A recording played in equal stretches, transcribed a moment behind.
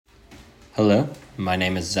Hello, my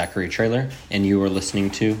name is Zachary Traylor, and you are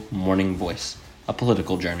listening to Morning Voice, a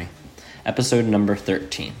political journey. Episode number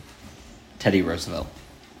 13, Teddy Roosevelt.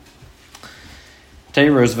 Teddy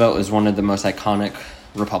Roosevelt is one of the most iconic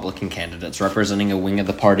Republican candidates, representing a wing of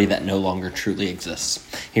the party that no longer truly exists.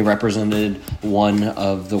 He represented one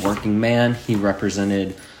of the working man. He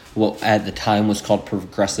represented what at the time was called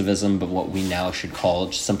progressivism, but what we now should call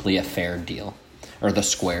simply a fair deal, or the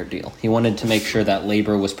square deal. He wanted to make sure that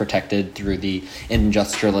labor was protected through the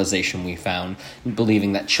industrialization we found,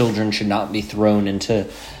 believing that children should not be thrown into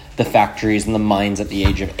the factories and the mines at the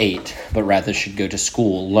age of 8, but rather should go to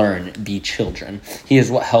school, learn, be children. He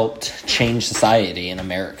is what helped change society in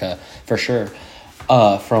America, for sure,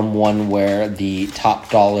 from one where the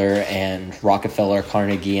top dollar and Rockefeller,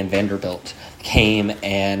 Carnegie, and Vanderbilt came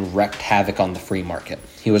and wreaked havoc on the free market.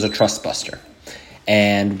 He was a trust buster.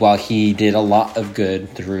 And while he did a lot of good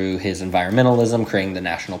through his environmentalism, creating the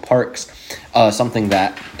national parks, something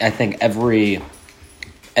that I think every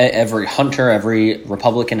hunter, every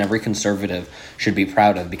Republican, every conservative should be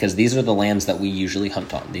proud of, because these are the lands that we usually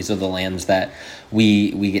hunt on. These are the lands that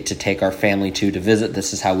we get to take our family to visit.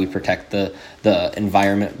 This is how we protect the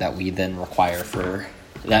environment that we then require for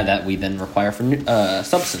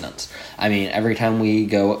subsistence. I mean, every time we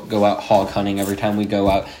go out hog hunting, every time we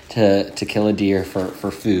go out to kill a deer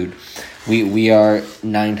for food, we are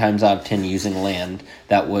 9 times out of 10 using land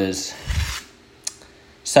that was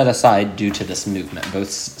set aside due to this movement,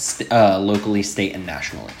 both locally, state, and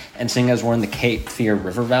nationally. And seeing as we're in the Cape Fear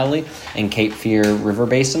River Valley and Cape Fear River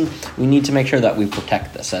Basin, we need to make sure that we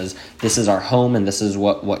protect this, as this is our home and this is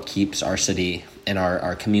what keeps our city and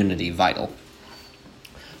our community vital.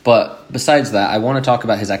 But besides that, I want to talk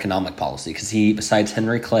about his economic policy, because besides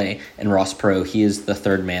Henry Clay and Ross Perot, he is the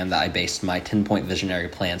third man that I based my 10-point visionary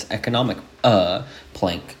plan's economic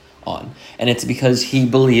plank on. And it's because he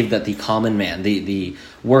believed that the common man, the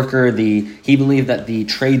worker, he believed that the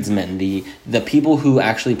tradesmen, the people who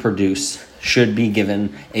actually produce, should be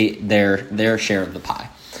given their share of the pie.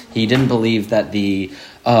 He didn't believe that the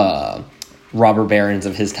robber barons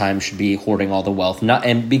of his time should be hoarding all the wealth.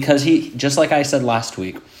 And because he, just like I said last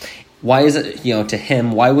week, why is it, to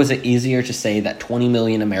him, why was it easier to say that 20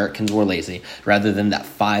 million Americans were lazy rather than that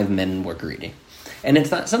 5 men were greedy? And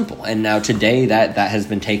it's that simple. And now today that has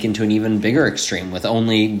been taken to an even bigger extreme, with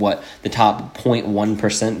only the top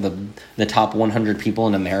 0.1%, the top 100 people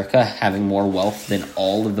in America having more wealth than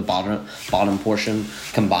all of the bottom portion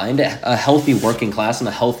combined. A healthy working class and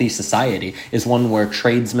a healthy society is one where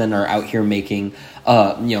tradesmen are out here making,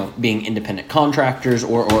 being independent contractors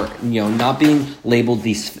or not being labeled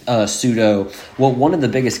these one of the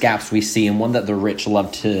biggest gaps we see, and one that the rich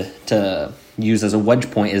love to use as a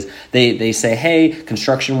wedge point, is they say, hey,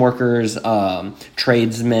 construction workers,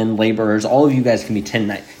 tradesmen, laborers, all of you guys can be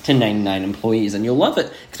 1099 employees, and you'll love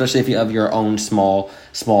it, especially if you have your own small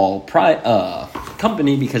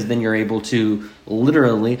company, because then you're able to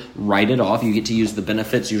literally write it off. You get to use the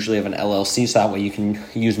benefits usually of an LLC, so that way you can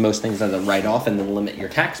use most things as a write-off and then limit your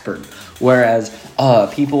tax burden. Whereas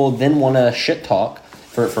people then want to shit talk,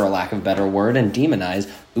 for a lack of a better word, and demonize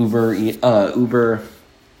Uber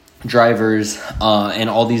drivers and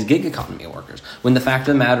all these gig economy workers, when the fact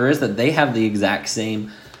of the matter is that they have the exact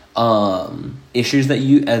same issues that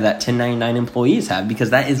 1099 employees have,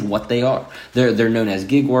 because that is what they are. They're known as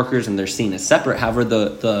gig workers, and they're seen as separate. However,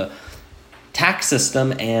 the tax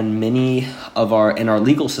system and many of our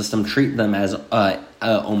legal system treat them as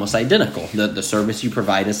almost identical. The service you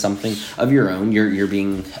provide is something of your own. You're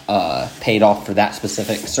being paid off for that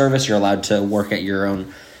specific service. You're allowed to work at your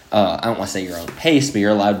own I don't want to say your own pace, but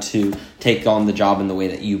you're allowed to take on the job in the way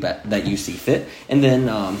that you see fit. And then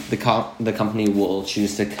the company will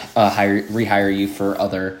choose to rehire you for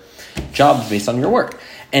other jobs based on your work.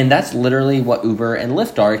 And that's literally what Uber and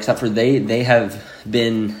Lyft are, except for they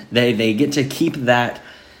get to keep that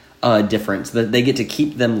difference. They get to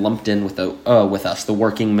keep them lumped in with us, the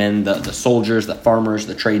working men, the soldiers, the farmers,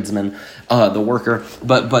 the tradesmen, the worker.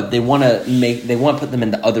 But they want to put them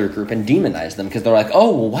in the other group and demonize them, because they're like,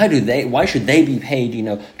 oh, well, why should they be paid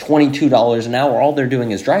 $22 an hour? All they're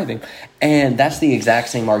doing is driving. And that's the exact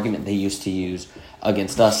same argument they used to use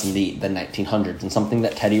against us in the 1900s, and something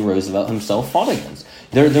that Teddy Roosevelt himself fought against.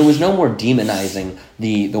 There was no more demonizing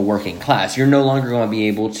the working class. You're no longer going to be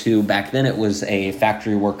able to. Back then it was a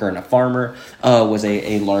factory worker and a farmer was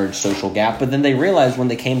a large social gap. But then they realized when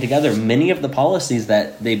they came together, many of the policies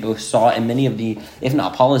that they both saw, and many of the, if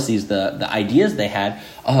not policies, the ideas they had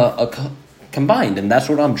combined. And that's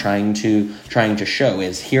what I'm trying to show,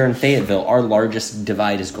 is here in Fayetteville, our largest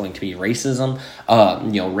divide is going to be racism,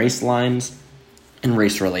 race lines and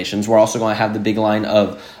race relations. We're also going to have the big line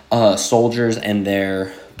of soldiers and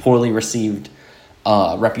their poorly received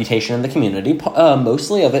reputation in the community,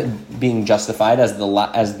 mostly of it being justified as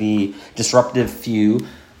the disruptive few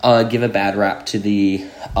give a bad rap to the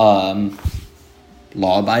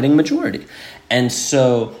law-abiding majority. And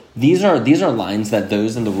so these are lines that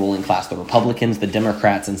those in the ruling class, the Republicans, the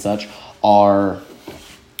Democrats, and such, are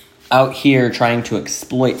out here trying to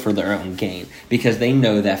exploit for their own gain, because they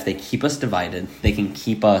know that if they keep us divided, they can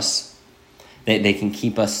keep us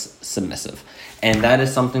submissive. And that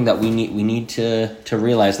is something that we need to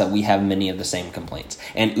realize, that we have many of the same complaints.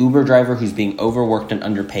 An Uber driver who's being overworked and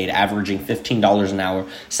underpaid, averaging $15 an hour,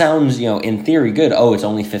 sounds, in theory good. Oh, it's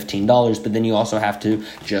only $15, but then you also have to,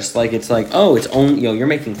 just like it's like, oh, it's only, you're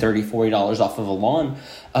making $30, $40 off of a lawn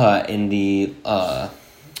in the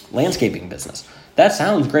landscaping business. That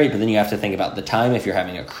sounds great, but then you have to think about the time, if you're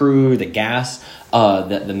having a crew, the gas,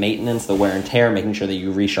 the maintenance, the wear and tear, making sure that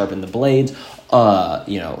you resharpen the blades,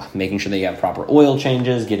 making sure that you have proper oil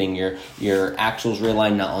changes, getting your axles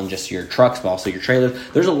realigned, not on just your trucks, but also your trailers.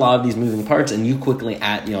 There's a lot of these moving parts, and you quickly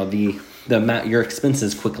add, the amount, your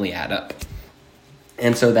expenses quickly add up.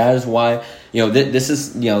 And so that is why, this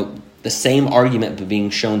is, the same argument, but being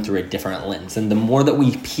shown through a different lens. And the more that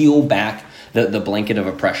we peel back the blanket of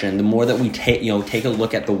oppression, the more that we take a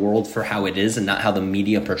look at the world for how it is and not how the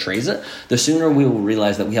media portrays it, the sooner we will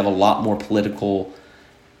realize that we have a lot more political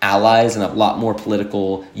allies and a lot more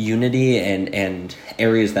political unity and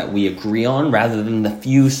areas that we agree on, rather than the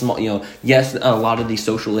few small, yes, a lot of these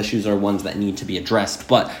social issues are ones that need to be addressed,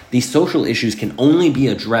 but these social issues can only be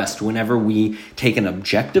addressed whenever we take an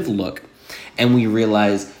objective look and we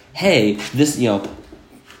realize, hey, this,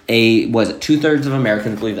 2/3 of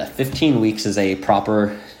Americans believe that 15 weeks is a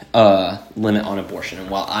proper limit on abortion. And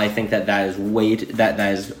while I think that is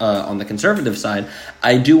on the conservative side,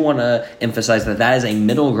 I do want to emphasize that is a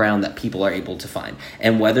middle ground that people are able to find.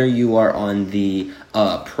 And whether you are on the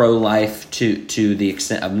pro-life to the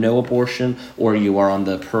extent of no abortion, or you are on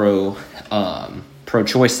the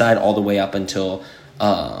pro-choice side all the way up until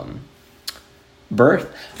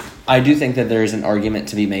birth, I do think that there is an argument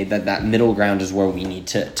to be made that middle ground is where we need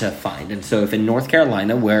to find. And so if in North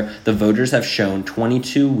Carolina, where the voters have shown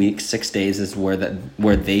 22 weeks, 6 days is where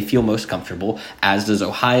they feel most comfortable, as does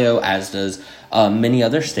Ohio, as does many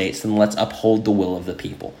other states, then let's uphold the will of the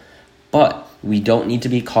people. But we don't need to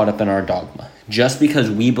be caught up in our dogma. Just because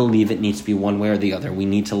we believe it needs to be one way or the other, we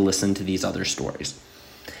need to listen to these other stories.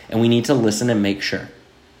 And we need to listen and make sure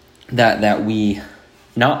that we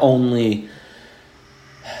not only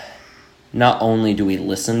do we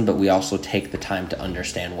listen, but we also take the time to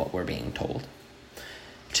understand what we're being told.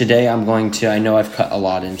 Today I know I've cut a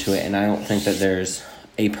lot into it, and I don't think that there's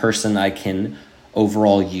a person I can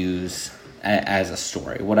overall use as a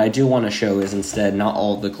story. What I do want to show is instead not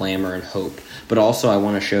all the glamour and hope, but also I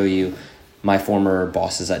want to show you my former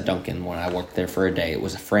bosses at Dunkin' when I worked there for a day. It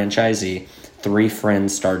was a franchisee. 3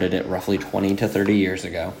 friends started it roughly 20 to 30 years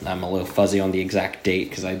ago. I'm a little fuzzy on the exact date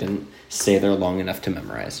because I didn't stay there long enough to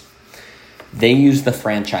memorize. They use the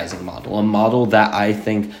franchising model, a model that I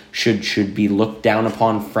think should be looked down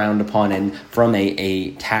upon, frowned upon, and from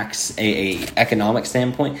a economic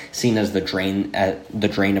standpoint, seen as the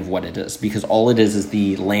drain of what it is. Because all it is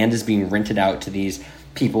the land is being rented out to these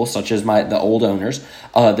people, such as the old owners.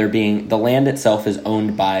 The land itself is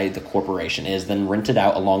owned by the corporation. It is then rented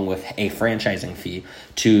out along with a franchising fee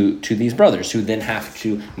to these brothers, who then have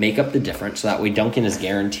to make up the difference. So that way Dunkin' is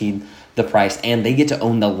guaranteed the price, and they get to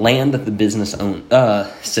own the land that the business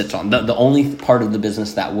sits on. The only part of the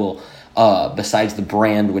business that will, besides the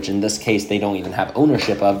brand, which in this case they don't even have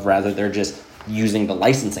ownership of, rather they're just using the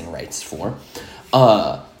licensing rights for.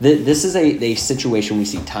 This is a situation we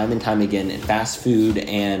see time and time again in fast food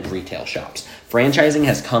and retail shops. Franchising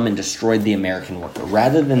has come and destroyed the American worker.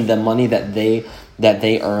 Rather than the money that they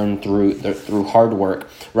earn through hard work,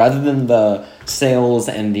 rather than the sales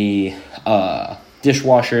and the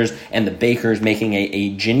dishwashers and the bakers making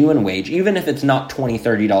a genuine wage, even if it's not $20,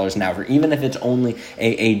 $30 an hour, even if it's only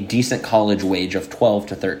a decent college wage of 12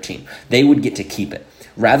 to 13, they would get to keep it.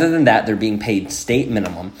 Rather than that, they're being paid state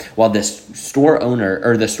minimum, while this store owner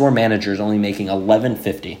or the store manager is only making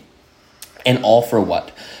 $11.50. And all for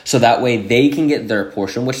what? So that way they can get their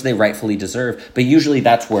portion, which they rightfully deserve, but usually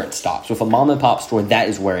that's where it stops. With a mom and pop store, that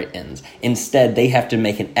is where it ends. Instead, they have to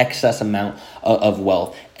make an excess amount of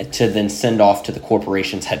wealth to then send off to the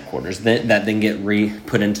corporation's headquarters that then get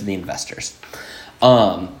put into the investors.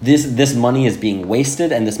 This money is being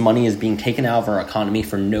wasted, and this money is being taken out of our economy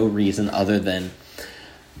for no reason other than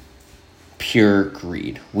pure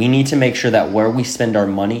greed. We need to make sure that where we spend our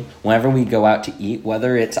money, whenever we go out to eat,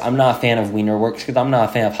 whether it's, I'm not a fan of Wiener Works because I'm not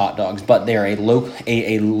a fan of hot dogs, but they're a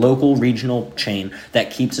local regional chain that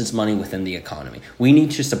keeps its money within the economy. We need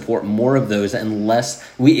to support more of those,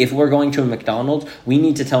 if we're going to a McDonald's, we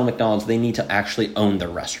need to tell McDonald's they need to actually own their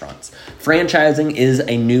restaurants. Franchising is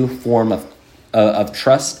a new form of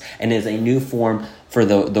trust and is a new form for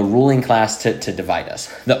the ruling class to divide us.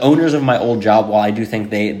 The owners of my old job, while I do think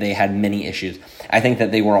they had many issues, I think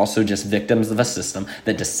that they were also just victims of a system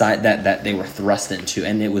that they were thrust into,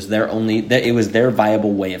 and it was their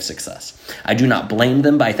viable way of success. I do not blame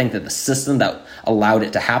them, but I think that the system that allowed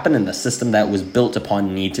it to happen and the system that was built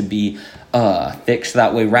upon need to be fixed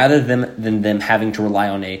that way, rather than them having to rely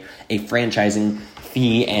on a franchising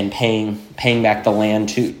fee and paying back the land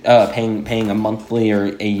to paying a monthly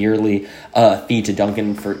or a yearly fee to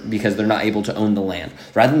Dunkin' because they're not able to own the land.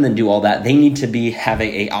 Rather than do all that, they need to have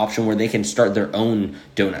a option where they can start their own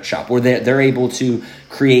donut shop, where they're able to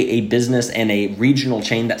create a business and a regional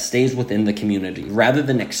chain that stays within the community, rather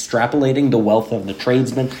than extrapolating the wealth of the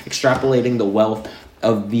tradesman, extrapolating the wealth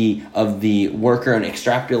of the worker, and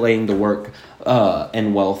extrapolating the work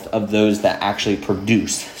and wealth of those that actually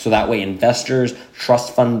produce. So that way investors,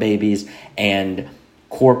 trust fund babies, and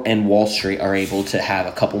Corp and Wall Street are able to have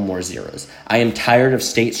a couple more zeros. I am tired of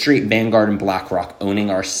State Street, Vanguard, and BlackRock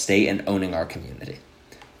owning our state and owning our community.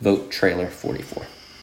 Vote Trailer 44.